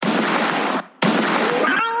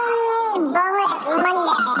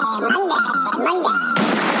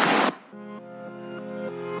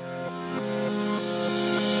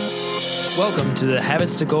Welcome to the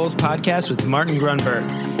Habits to Goals podcast with Martin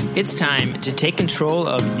Grunberg. It's time to take control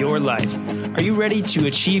of your life. Are you ready to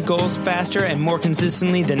achieve goals faster and more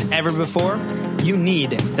consistently than ever before? You need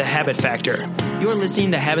the Habit Factor. You're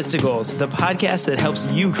listening to Habits to Goals, the podcast that helps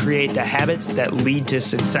you create the habits that lead to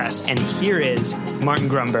success. And here is Martin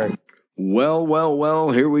Grunberg. Well,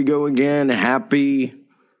 here we go again. Happy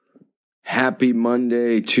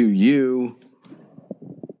Monday to you.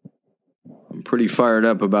 I'm pretty fired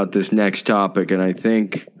up about this next topic, and I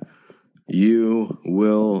think you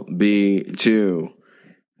will be too.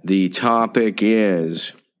 The topic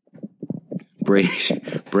is,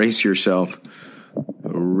 brace yourself,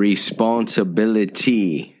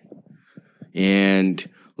 responsibility. And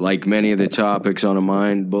like many of the topics on a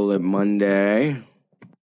Mind Bullet Monday,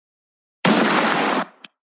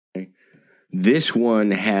 this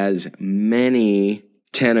one has many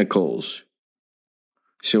tentacles.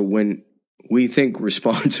 So when we think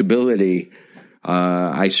responsibility,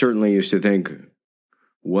 I certainly used to think,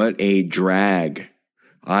 what a drag.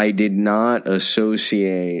 I did not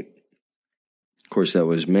associate, of course that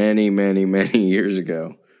was many years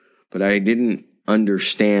ago, but I didn't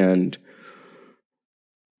understand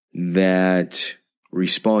that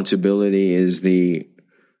responsibility is the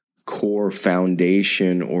core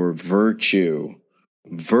foundation or virtue,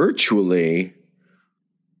 virtually,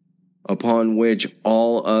 upon which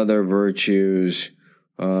all other virtues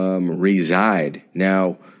reside.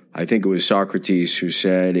 Now, I think it was Socrates who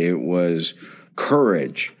said it was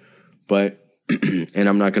courage, but, and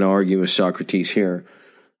I'm not going to argue with Socrates here,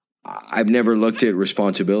 I've never looked at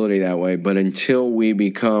responsibility that way, but until we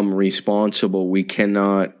become responsible, we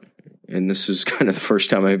cannot, and this is kind of the first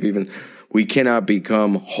time we cannot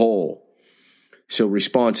become whole. So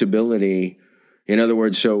responsibility, in other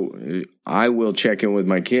words, so I will check in with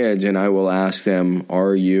my kids and I will ask them,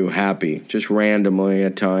 are you happy? Just randomly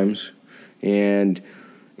at times. And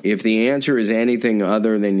if the answer is anything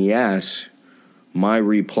other than yes, my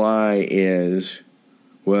reply is,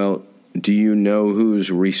 well, do you know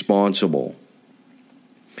who's responsible?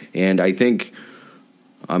 And I think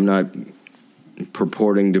I'm not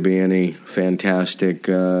purporting to be any fantastic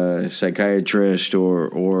psychiatrist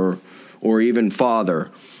or even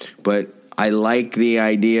father, but I like the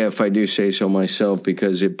idea, if I do say so myself,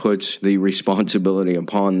 because it puts the responsibility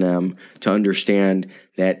upon them to understand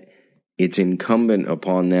that it's incumbent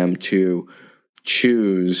upon them to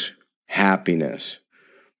choose happiness.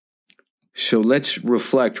 So let's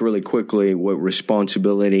reflect really quickly what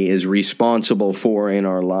responsibility is responsible for in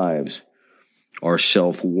our lives. Our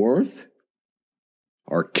self-worth,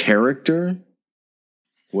 our character,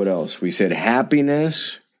 what else? We said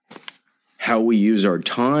happiness, how we use our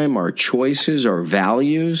time, our choices, our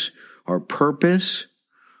values, our purpose,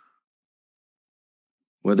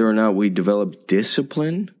 whether or not we develop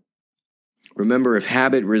discipline. Remember, if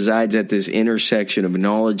habit resides at this intersection of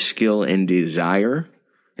knowledge, skill, and desire,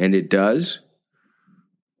 and it does,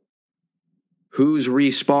 who's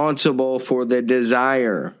responsible for the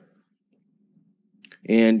desire?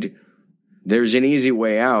 And there's an easy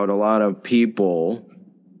way out. A lot of people,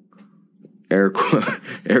 air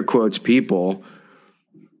quotes people,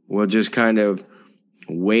 will just kind of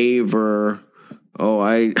waver. Oh,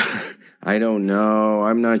 I don't know.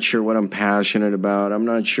 I'm not sure what I'm passionate about. I'm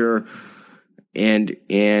not sure.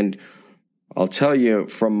 And I'll tell you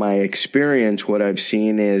from my experience, what I've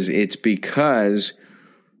seen is it's because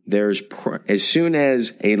as soon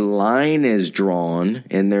as a line is drawn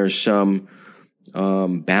and there's some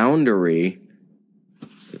boundaries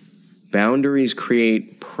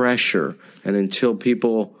create pressure. And until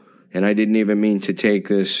people, and I didn't even mean to take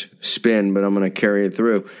this spin, but I'm going to carry it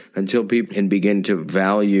through, until people can begin to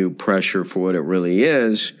value pressure for what it really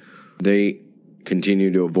is, they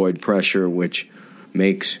continue to avoid pressure, which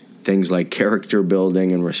makes things like character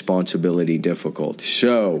building and responsibility difficult.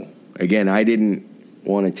 So, again, I didn't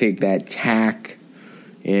want to take that tack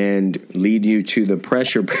and lead you to the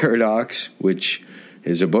pressure paradox, which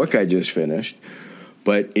is a book I just finished.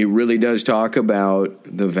 But it really does talk about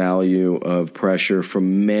the value of pressure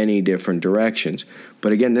from many different directions.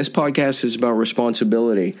 But again, this podcast is about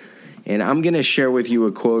responsibility. And I'm going to share with you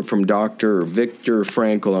a quote from Dr. Viktor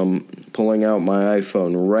Frankl. I'm pulling out my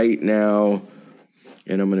iPhone right now,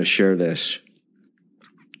 and I'm going to share this.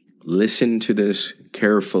 Listen to this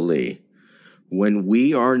carefully. When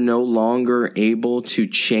we are no longer able to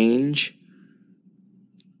change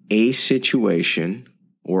a situation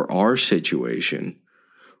or our situation,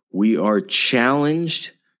 we are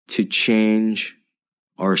challenged to change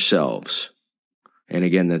ourselves. And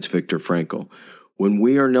again, that's Viktor Frankl. When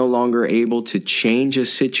we are no longer able to change a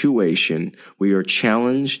situation, we are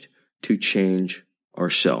challenged to change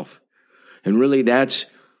ourselves. And really that's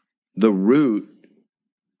the root,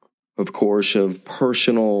 of course, of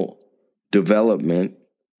personal development,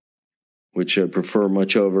 which I prefer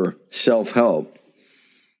much over self-help.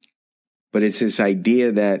 But it's this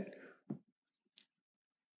idea that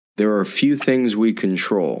there are a few things we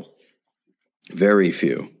control, very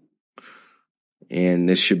few. And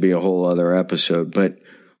this should be a whole other episode, but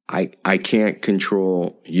I can't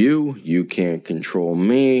control you. You can't control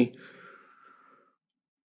me.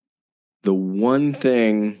 The one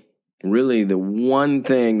thing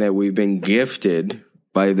that we've been gifted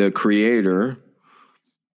by the Creator,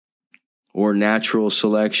 or natural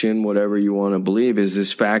selection, whatever you want to believe, is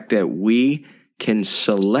this fact that we can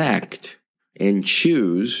select and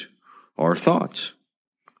choose our thoughts.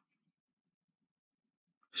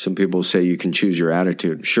 Some people say you can choose your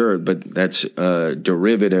attitude. Sure, but that's a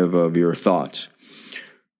derivative of your thoughts.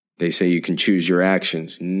 They say you can choose your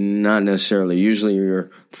actions. Not necessarily. Usually your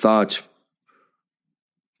thoughts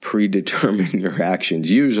predetermine your actions,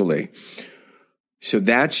 usually. So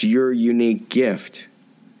that's your unique gift.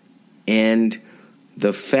 And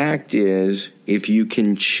the fact is, if you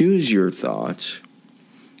can choose your thoughts,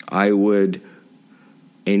 I would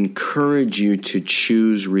encourage you to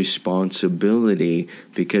choose responsibility,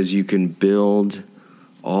 because you can build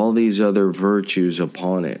all these other virtues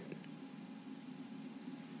upon it.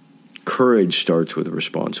 Courage starts with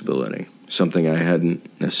responsibility, something I hadn't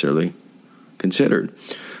necessarily considered.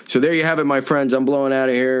 So there you have it, my friends. I'm blowing out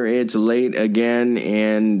of here. It's late again,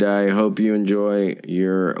 and I hope you enjoy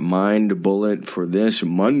your mind bullet for this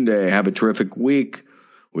Monday. Have a terrific week.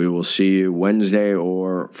 We will see you Wednesday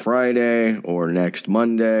or Friday or next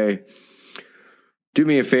Monday. Do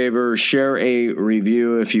me a favor, share a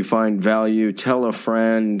review if you find value. Tell a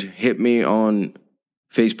friend. Hit me on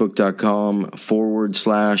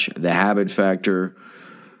Facebook.com/The Habit Factor.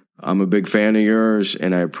 I'm a big fan of yours,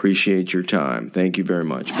 and I appreciate your time. Thank you very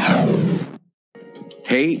much.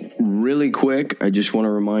 Hey, really quick, I just want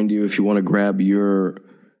to remind you, if you want to grab your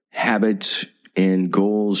habits and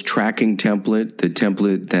goals tracking template, the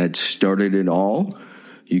template that started it all,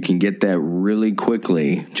 you can get that really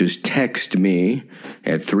quickly. Just text me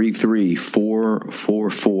at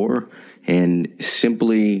 33444 and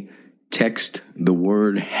simply text the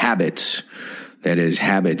word habits. That is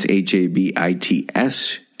habits,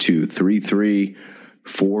 HABITS, to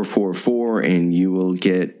 33444, and you will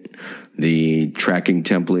get the tracking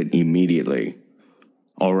template immediately.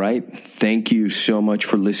 All right. Thank you so much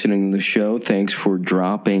for listening to the show. Thanks for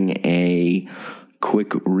dropping a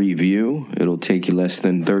quick review. It'll take you less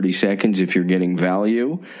than 30 seconds if you're getting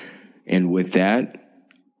value. And with that,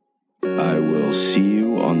 I will see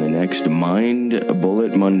you on the next Mind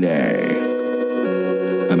Bullet Monday.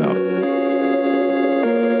 I'm out.